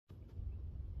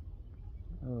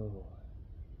Oh,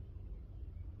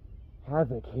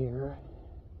 Havok here.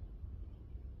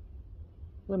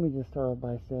 Let me just start off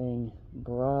by saying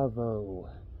bravo.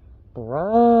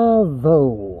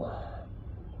 Bravo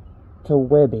to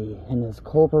Webby and his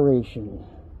corporation.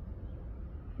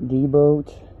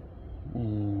 D-Boat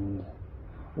and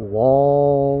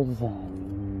Walls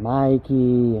and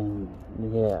Mikey and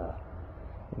yeah.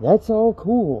 That's all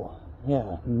cool.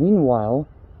 Yeah. Meanwhile,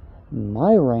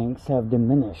 my ranks have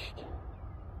diminished.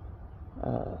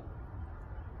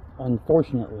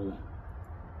 Unfortunately,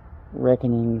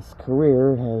 Reckoning's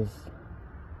career has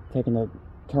taken a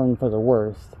turn for the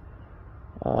worst.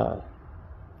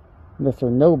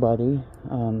 Mr. Nobody,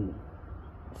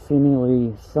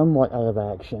 seemingly somewhat out of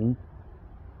action,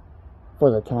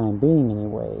 for the time being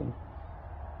anyway.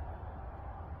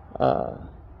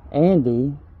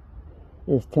 Andy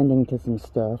is tending to some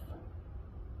stuff.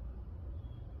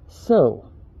 So,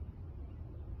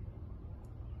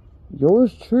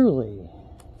 yours truly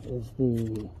is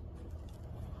the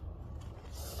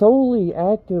solely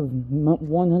active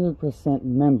 100%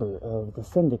 member of the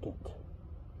syndicate,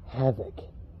 Havok.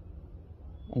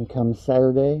 And come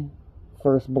Saturday,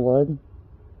 First Blood,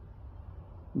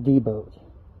 D-Boat.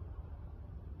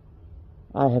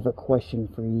 I have a question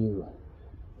for you.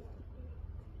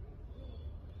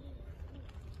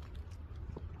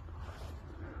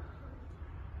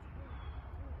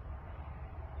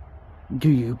 Do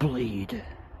you bleed?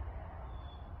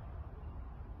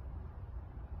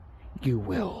 You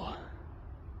will.